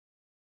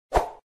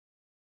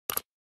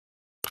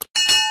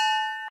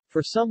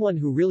For someone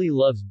who really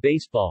loves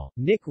baseball,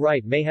 Nick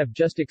Wright may have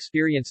just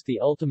experienced the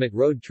ultimate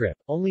road trip,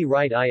 only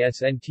Wright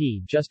isn't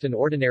just an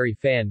ordinary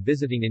fan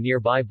visiting a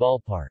nearby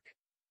ballpark.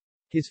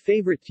 His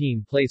favorite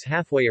team plays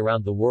halfway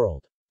around the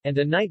world. And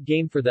a night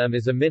game for them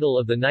is a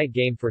middle-of-the-night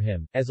game for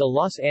him. As a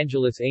Los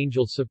Angeles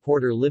Angels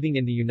supporter living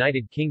in the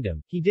United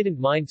Kingdom, he didn't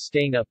mind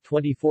staying up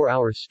 24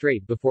 hours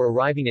straight before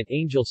arriving at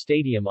Angel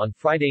Stadium on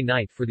Friday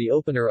night for the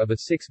opener of a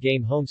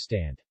 6-game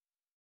homestand.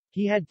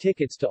 He had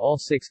tickets to all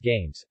 6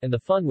 games, and the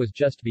fun was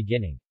just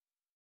beginning.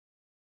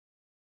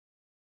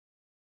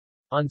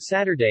 On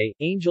Saturday,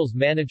 Angels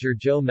manager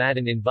Joe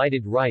Maddon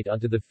invited Wright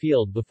onto the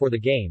field before the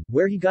game,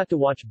 where he got to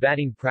watch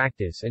batting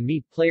practice and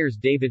meet players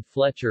David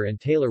Fletcher and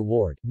Taylor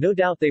Ward. No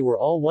doubt they were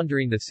all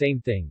wondering the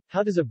same thing: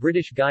 how does a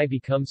British guy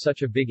become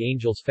such a big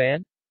Angels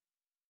fan?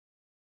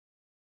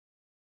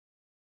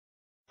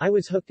 I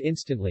was hooked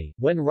instantly.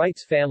 When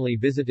Wright's family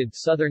visited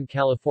Southern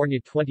California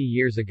 20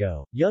 years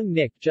ago, young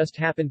Nick just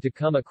happened to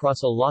come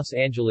across a Los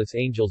Angeles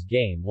Angels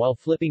game while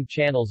flipping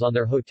channels on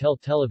their hotel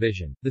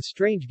television. The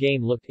strange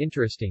game looked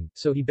interesting,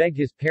 so he begged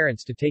his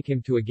parents to take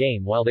him to a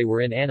game while they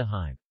were in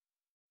Anaheim.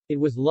 It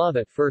was love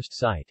at first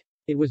sight.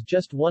 It was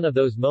just one of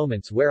those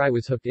moments where I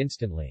was hooked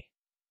instantly.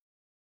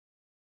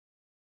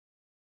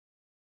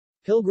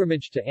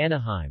 Pilgrimage to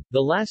Anaheim.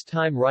 The last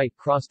time Wright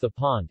crossed the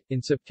pond,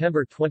 in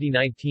September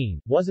 2019,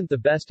 wasn't the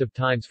best of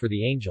times for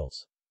the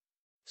Angels.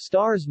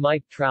 Stars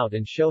Mike Trout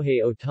and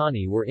Shohei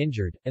Ohtani were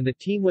injured, and the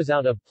team was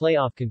out of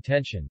playoff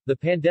contention. The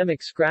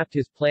pandemic scrapped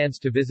his plans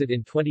to visit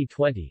in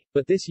 2020,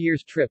 but this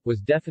year's trip was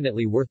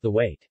definitely worth the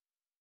wait.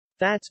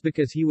 That's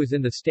because he was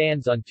in the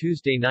stands on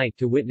Tuesday night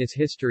to witness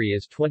history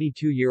as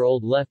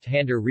 22-year-old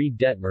left-hander Reed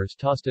Detmers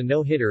tossed a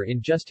no-hitter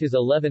in just his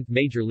 11th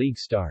major league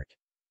start.